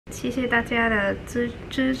谢谢大家的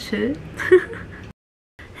支持。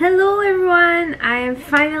Hello everyone! I am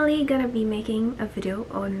finally gonna be making a video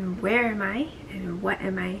on where am I and what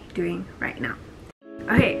am I doing right now.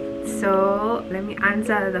 Okay, so let me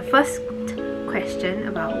answer the first question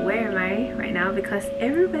about where am I right now because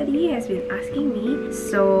everybody has been asking me.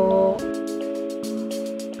 So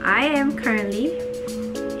I am currently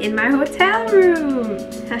in my hotel room.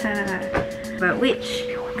 But which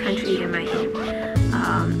country am I in?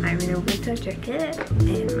 I'm in a winter jacket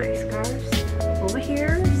and my scarves over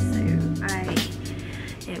here. So I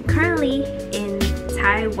am currently in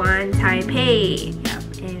Taiwan, Taipei. Yep,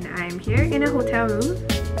 and I'm here in a hotel room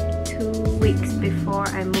 2 weeks before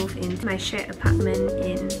I move into my shared apartment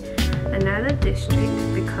in another district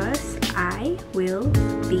because I will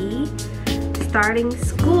be starting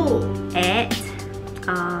school at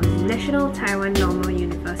National Taiwan Normal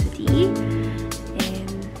University,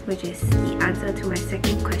 which is the answer to my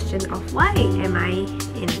second question of why am I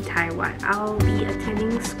in Taiwan. I'll be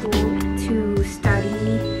attending school to study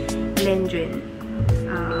Mandarin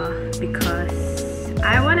because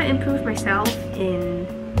I want to improve myself in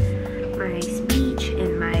my speech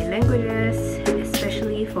and my languages,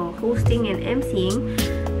 especially for hosting and emceeing.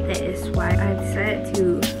 That is why I decided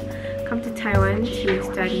to come to Taiwan to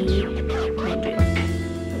study Mandarin.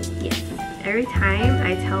 Yes, every time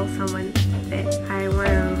I tell someone that I want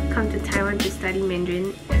to come to Taiwan to study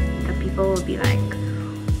Mandarin, the people will be like,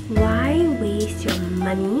 why waste your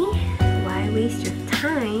money? Why waste your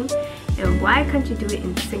time? And why can't you do it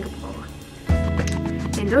in Singapore?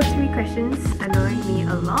 And those three questions annoy me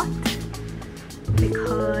a lot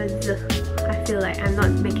because I feel like I'm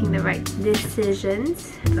not making the right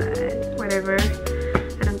decisions, but whatever,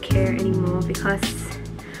 I don't care anymore because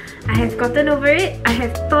I have gotten over it. I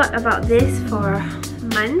have thought about this for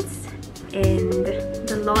months and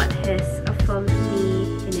the Lord has affirmed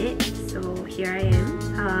me in it, so here I am.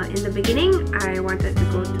 In the beginning, I wanted to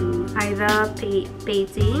go to either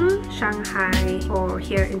Beijing, Shanghai, or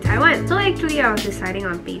here in Taiwan. So actually I was deciding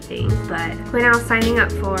on Beijing, but when I was signing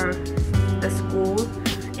up for the school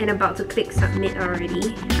and about to click submit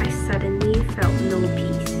already, I suddenly felt no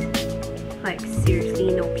peace. Like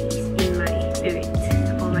seriously no peace in my spirit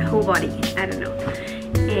or my whole body, I don't know.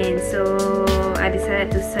 And so I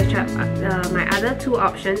decided to search up my other two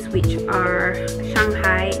options, which are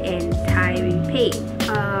Shanghai and Taipei.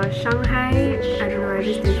 Shanghai, I don't know, I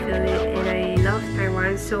just didn't feel it and I love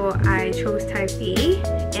Taiwan, so I chose Taipei.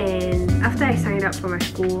 And after I signed up for my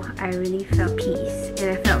school, I really felt peace and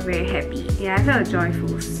I felt very happy. Yeah, I felt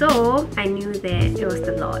joyful, so I knew that it was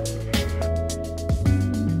the Lord.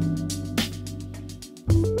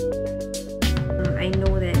 I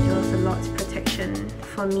know that it was the Lord's protection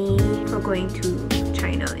for me for going to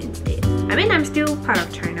China instead. I mean, I'm still part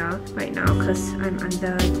of China right now because I'm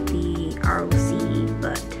under the ROC,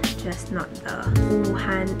 but just not the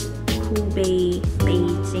Wuhan, Hubei,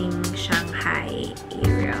 Beijing, Shanghai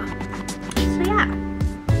area. So yeah.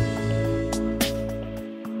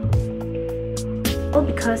 Oh,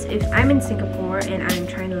 because if I'm in Singapore and I'm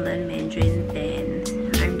trying to learn Mandarin, then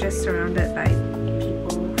I'm just surrounded by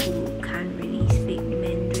people who can't really speak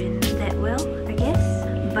Mandarin that well, I guess.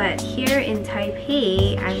 But here in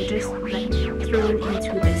Taipei, I'm just like thrown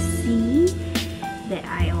into the sea that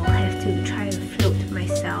I'll have to try to float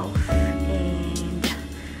myself and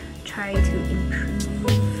try to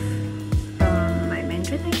improve my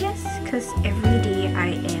Mandarin, I guess, because every day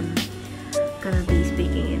I am gonna be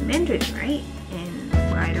speaking in Mandarin, right? And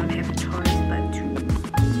I don't have a choice but to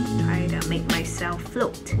try to make myself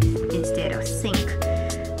float instead of sink.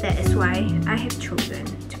 That is why I have chosen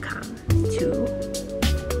to come to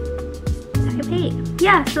Taipei.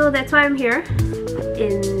 Yeah, so that's why I'm here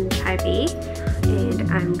in Taipei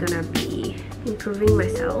and I'm gonna be improving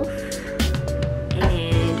myself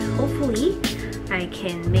and hopefully I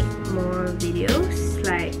can make more videos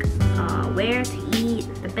like where to eat,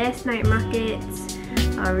 the best night markets,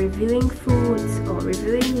 reviewing foods or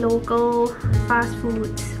reviewing local fast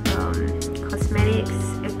foods, cosmetics,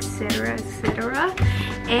 etc, etc.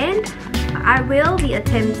 And I will be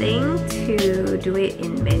attempting to do it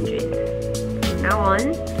in Mandarin. From now on,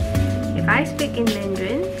 if I speak in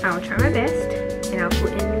Mandarin, I'll try my best and I'll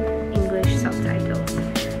put in English subtitles.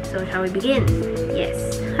 So shall we begin?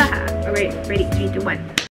 Yes. Alright, ready, 3, 2, 1.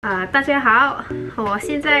 大家好，我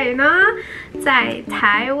现在呢在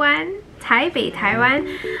台湾，台北台湾。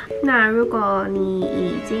那如果你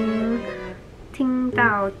已经听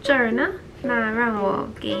到这儿呢，那让我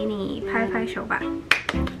给你拍拍手吧。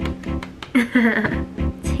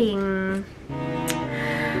请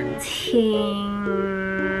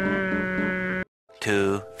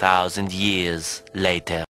 2,000 years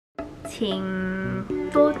later. 请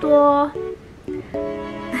多多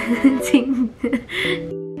请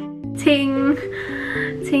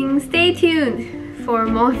stay tuned for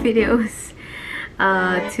more videos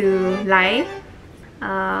to live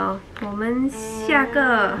我们下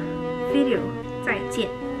个 video 再见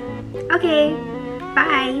OK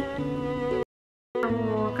bye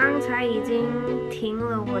我刚才已经停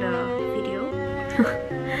了我的 video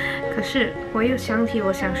可是我又想起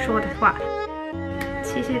我想说的话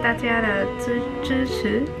谢谢大家的支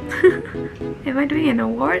持Am I doing an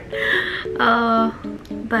award?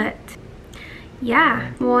 But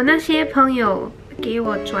yeah 我那些朋友给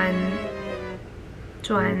我转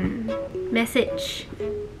message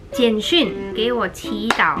简讯给我祈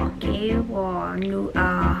祷给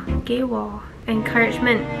我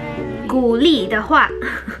encouragement 鼓励的话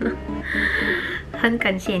很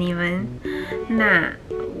感谢你们那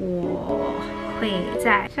我会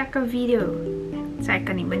在下个 video 再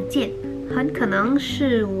跟你们见很可能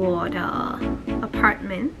是我的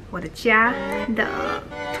apartment 我的家的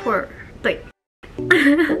tour 对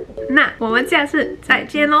那我们下次再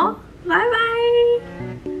见咯拜拜